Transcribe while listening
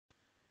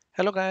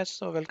Hello guys,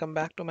 so welcome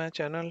back to my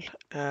channel.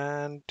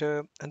 And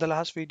in the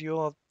last video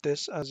of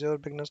this Azure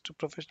Beginners to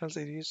Professional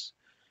series,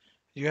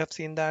 you have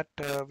seen that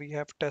we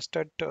have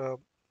tested our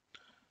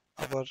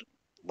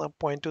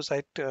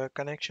point-to-site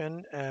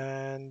connection,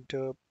 and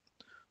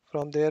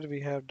from there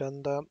we have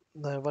done the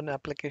one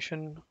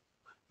application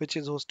which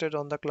is hosted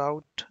on the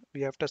cloud.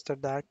 We have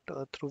tested that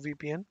through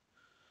VPN.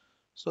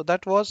 So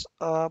that was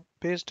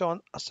based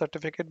on a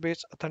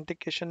certificate-based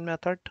authentication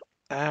method.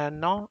 And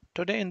now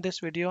today in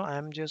this video,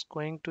 I'm just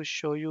going to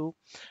show you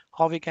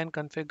how we can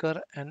configure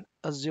an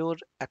Azure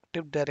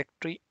Active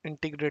Directory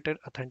integrated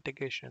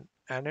authentication.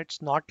 And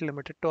it's not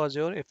limited to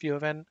Azure. If you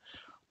have an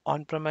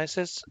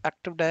on-premises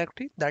Active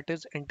Directory that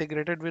is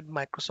integrated with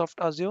Microsoft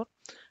Azure,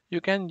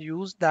 you can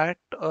use that.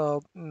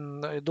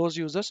 Those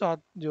users are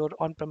your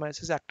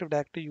on-premises Active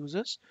Directory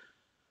users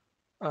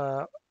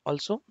uh,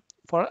 also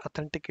for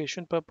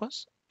authentication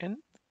purpose in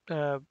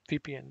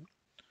VPN.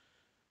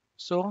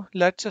 So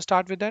let's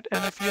start with that.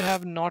 And if you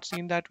have not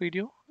seen that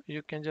video,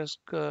 you can just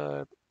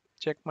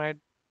check my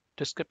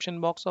description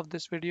box of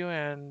this video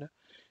and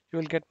you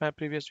will get my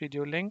previous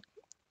video link.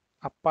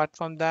 Apart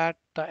from that,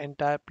 the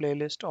entire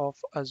playlist of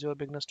Azure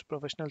Beginners to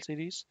Professional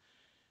series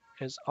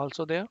is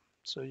also there.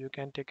 So you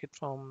can take it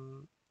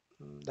from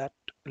that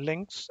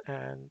links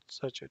and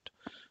search it.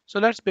 So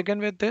let's begin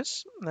with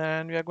this,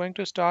 and we are going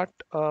to start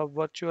a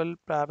virtual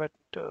private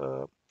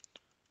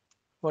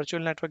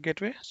virtual network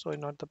gateway. So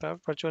not the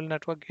private virtual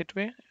network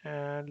gateway,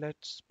 and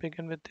let's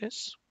begin with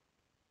this.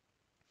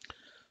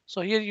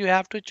 So here you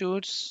have to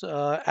choose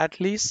at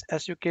least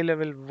SUK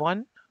level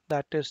 1,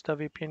 that is the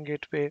VPN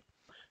gateway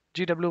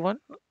GW1.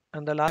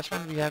 And the last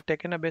one we have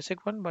taken a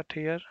basic one, but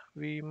here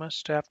we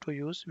must have to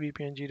use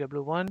VPN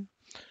GW1,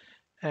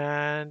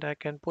 and I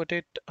can put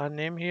it a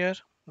name here.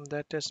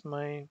 That is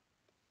my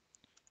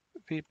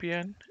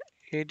VPN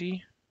AD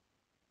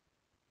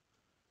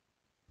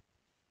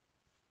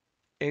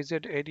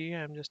Azure AD.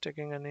 I'm just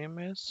taking a name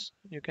as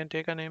you can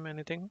take a name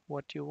anything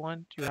what you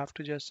want. You have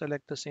to just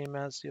select the same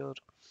as your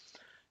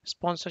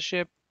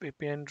sponsorship,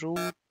 VPN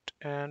route,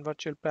 and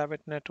virtual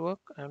private network.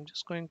 I'm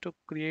just going to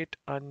create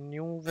a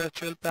new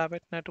virtual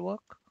private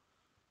network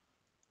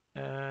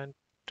and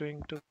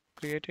going to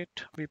create it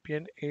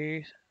VPN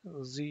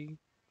AZ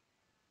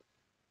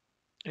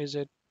is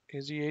it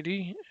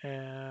AZAD,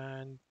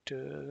 and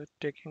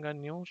taking a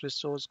new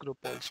resource group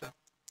also.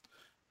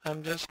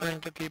 I'm just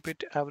going to keep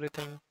it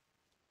everything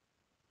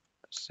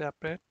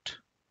separate.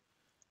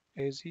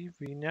 AZ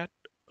VNet.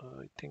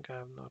 I think I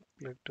have not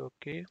clicked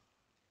OK.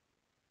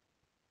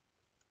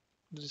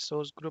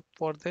 Resource group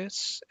for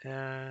this,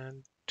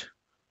 and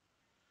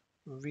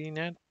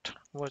VNet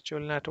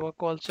virtual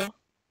network also.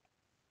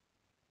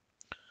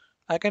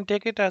 I can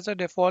take it as a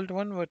default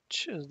one,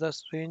 which is the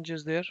range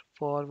is there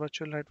for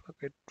virtual network.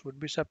 It would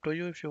be up to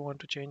you. If you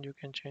want to change, you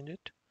can change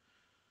it.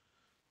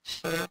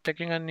 So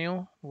taking a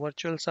new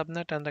virtual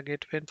subnet and the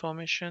gateway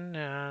information,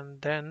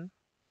 and then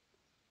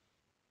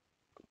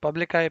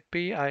public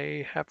IP,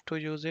 I have to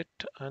use it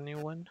a new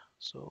one.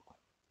 So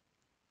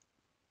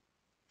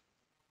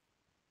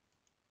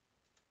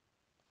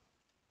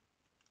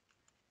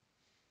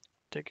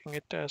taking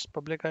it as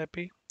public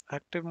IP.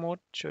 Active mode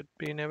should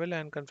be enabled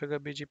and configure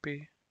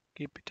BGP.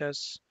 Keep it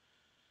as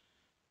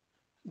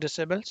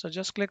disable. So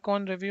just click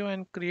on review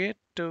and create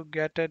to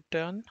get it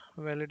done.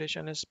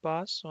 Validation is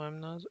passed. So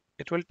I'm not,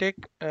 it will take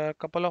a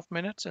couple of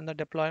minutes in the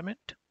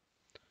deployment.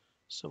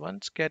 So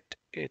once get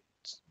it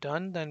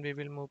done, then we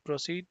will move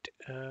proceed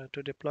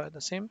to deploy the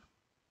same.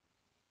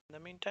 In the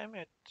meantime,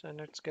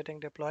 it's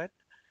getting deployed.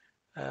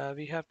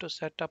 We have to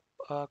set up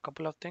a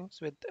couple of things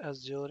with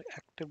Azure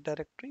Active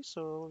Directory.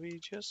 So we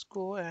just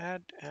go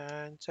ahead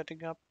and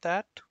setting up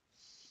that.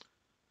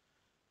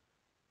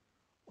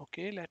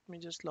 Okay, let me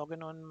just log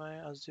in on my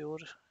Azure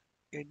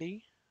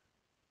AD.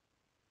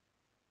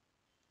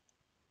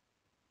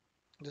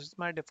 This is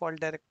my default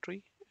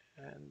directory,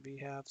 and we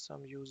have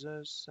some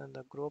users and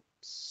the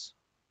groups.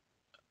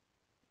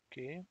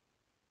 Okay,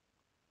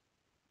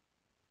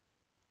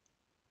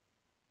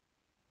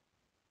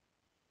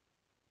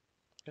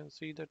 you can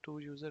see the two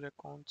user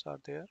accounts are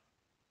there.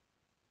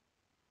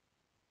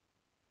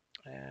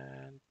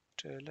 And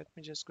let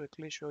me just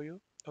quickly show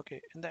you.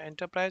 Okay, in the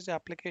enterprise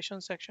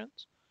application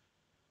sections,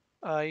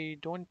 I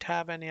don't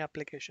have any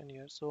application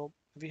here. So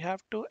we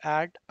have to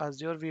add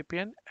Azure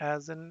VPN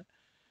as an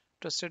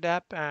trusted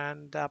app,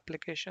 and the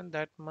application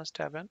that must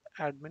have an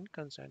admin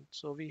consent.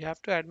 So we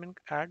have to add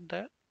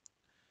the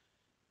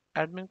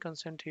admin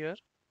consent here.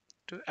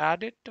 To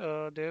add it,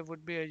 there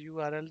would be a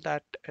URL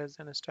that is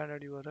a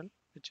standard URL,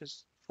 which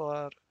is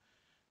for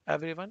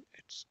everyone.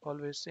 It's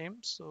always same.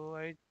 So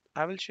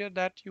I will share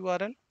that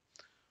URL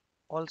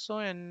also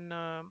in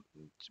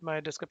my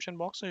description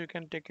box, so you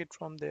can take it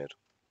from there.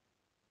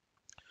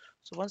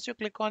 So once you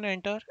click on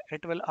enter,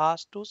 it will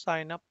ask to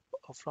sign up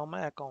from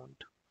my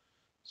account.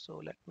 So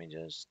let me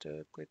just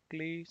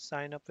quickly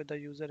sign up with the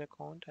user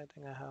account. I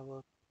think I have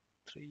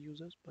 3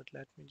 users, but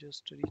let me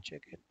just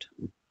recheck it.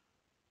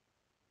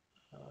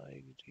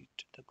 I read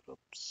the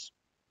groups.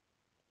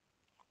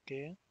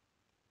 Okay.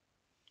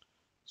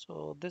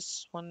 So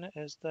this one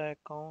is the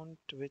account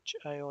which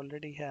I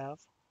already have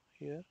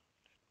here.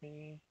 Let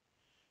me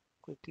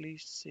quickly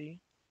see.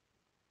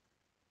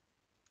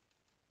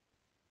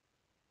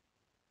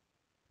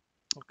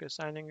 Okay,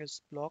 signing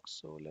is blocked,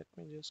 so let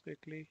me just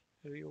quickly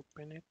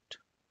reopen it.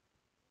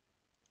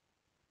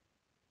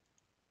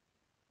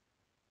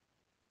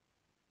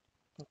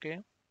 Okay,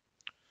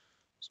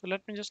 so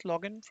let me just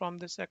log in from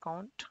this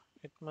account.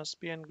 It must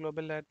be an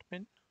global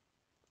admin.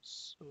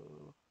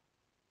 So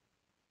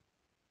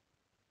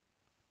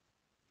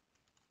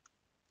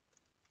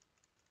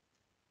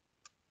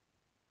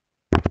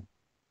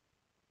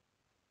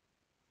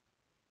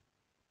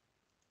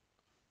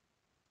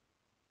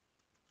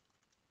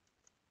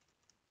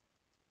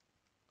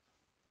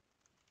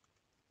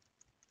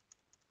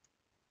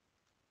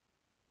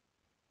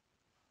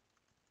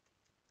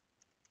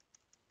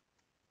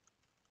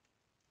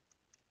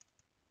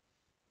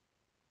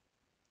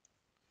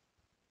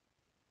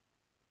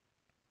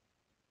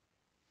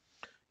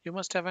you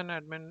must have an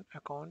admin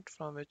account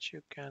from which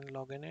you can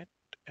log in it.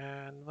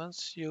 And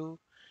once you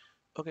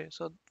okay,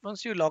 so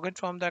once you log in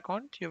from the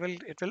account,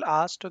 it will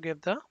ask to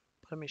give the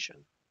permission.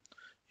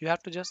 You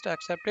have to just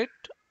accept it.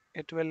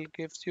 It will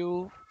gives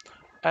you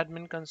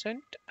admin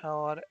consent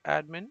or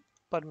admin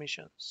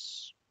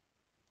permissions.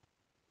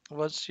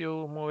 Once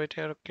you move it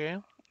here, okay,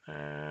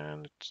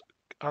 and it's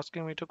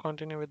asking me to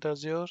continue with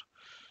Azure.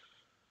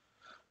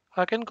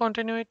 I can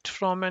continue it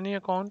from any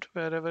account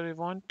wherever you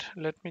want.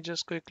 Let me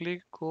just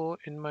quickly go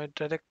in my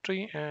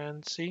directory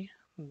and see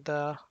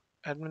the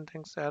admin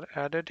things are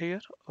added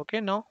here.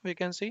 Okay, now we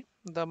can see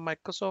the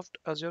Microsoft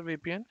Azure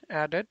VPN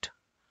added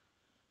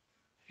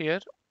here,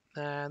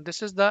 and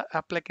this is the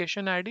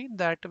application ID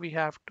that we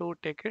have to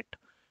take it,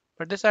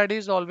 but this ID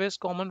is always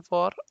common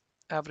for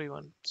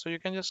everyone, so you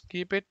can just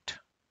keep it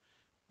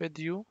with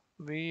you.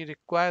 We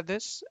require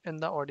this in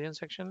the audience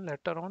section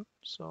later on,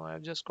 so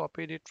I've just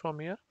copied it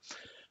from here.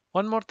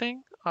 One more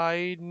thing,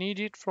 I need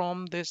it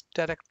from this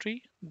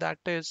directory, that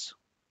is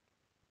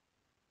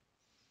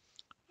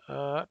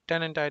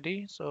tenant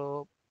ID.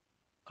 So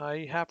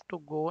I have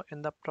to go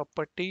in the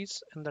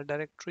properties in the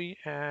directory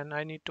and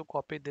I need to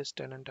copy this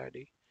tenant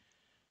ID.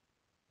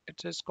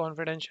 It is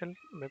confidential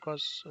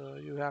because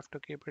you have to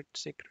keep it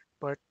secret,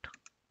 but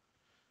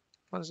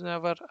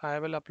whenever I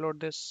will upload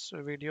this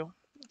video,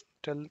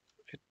 till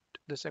it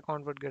this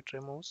account would get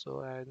removed,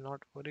 so I'm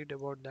not worried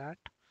about that.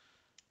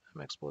 I'm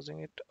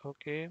exposing it.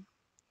 Okay,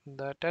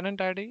 the tenant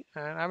ID,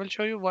 and I will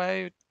show you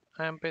why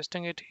I am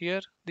pasting it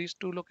here, these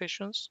two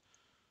locations.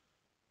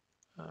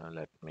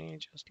 Let me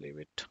just leave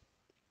it.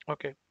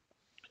 Okay,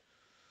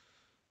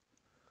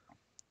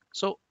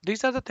 so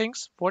these are the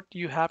things what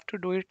you have to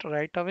do it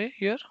right away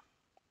here,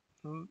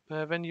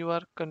 when you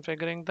are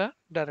configuring the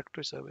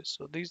directory service.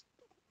 So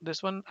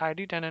this one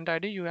ID, tenant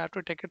ID, you have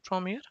to take it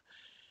from here,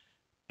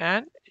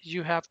 and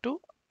you have to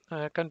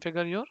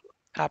configure your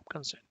app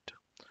consent.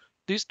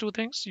 These two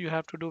things you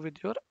have to do with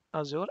your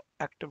Azure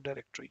Active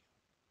Directory.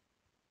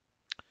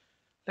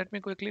 Let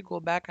me quickly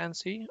go back and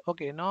see.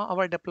 Okay, now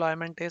our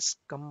deployment is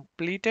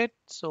completed.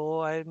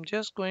 So I'm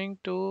just going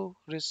to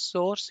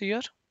resource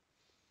here.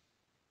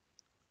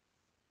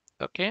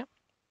 Okay,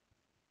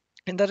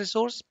 in the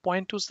resource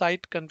point to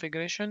site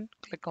configuration,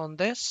 click on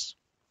this.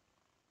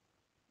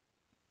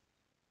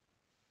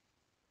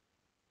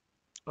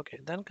 Okay,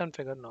 then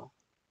configure now.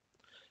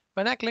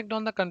 When I clicked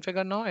on the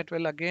configure now, it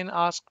will again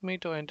ask me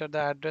to enter the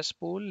address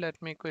pool.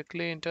 Let me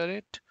quickly enter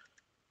it.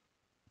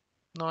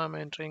 Now I'm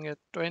entering it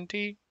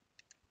 20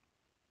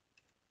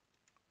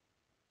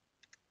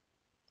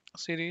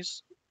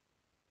 series.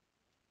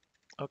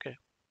 Okay.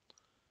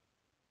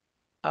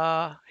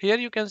 Here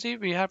you can see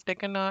we have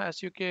taken a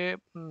SUK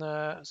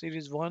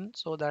series 1,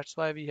 so that's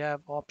why we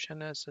have option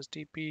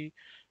SSTP,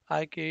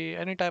 IK,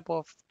 any type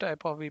of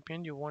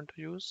VPN you want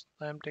to use.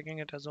 I'm taking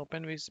it as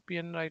Open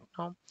VPN right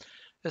now.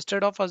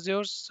 Instead of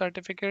Azure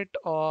certificate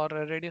or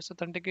Radius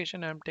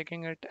authentication, I'm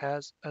taking it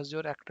as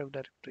Azure Active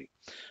Directory.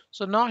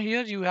 So now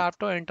here you have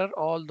to enter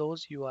all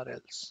those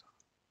URLs.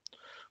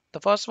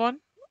 The first one,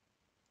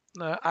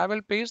 I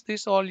will paste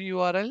these all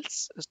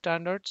URLs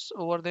standards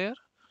over there,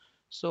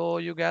 so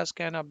you guys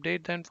can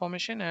update the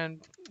information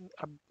and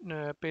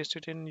paste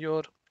it in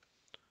your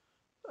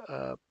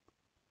uh,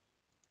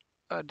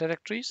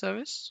 directory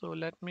service. So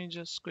let me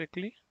just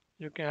quickly,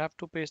 you can have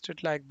to paste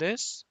it like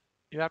this.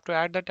 You have to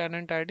add the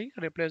tenant ID,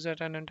 replace the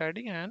tenant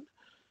ID, and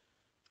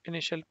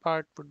initial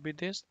part would be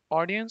this.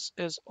 Audience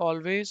is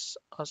always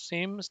a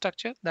same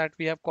structure that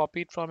we have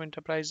copied from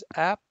enterprise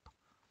app,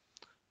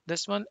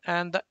 this one,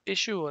 and the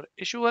issuer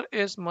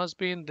is must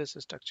be in this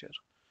structure.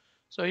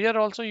 So here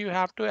also you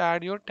have to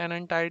add your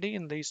tenant ID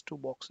in these two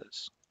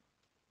boxes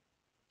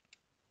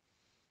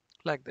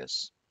like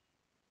this.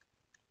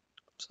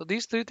 So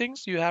these three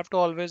things you have to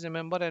always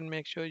remember and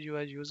make sure you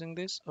are using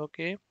this.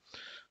 Okay,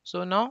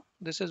 so now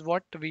this is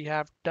what we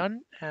have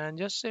done, and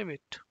just save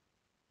it.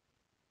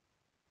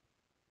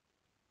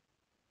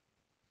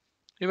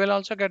 You will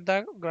also get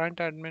the grant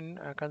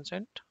admin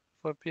consent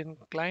for pin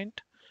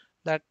client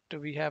that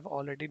we have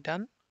already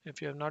done.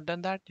 If you have not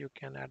done that, you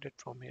can add it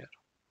from here.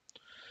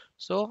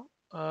 So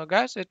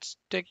guys, it's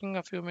taking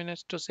a few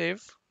minutes to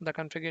save the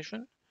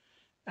configuration,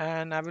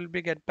 and I will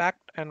be get back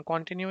and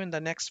continue in the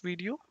next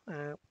video.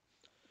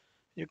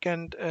 You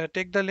can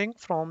take the link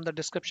from the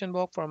description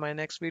box for my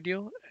next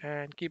video,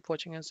 and keep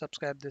watching and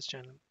subscribe this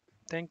channel.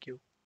 Thank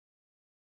you.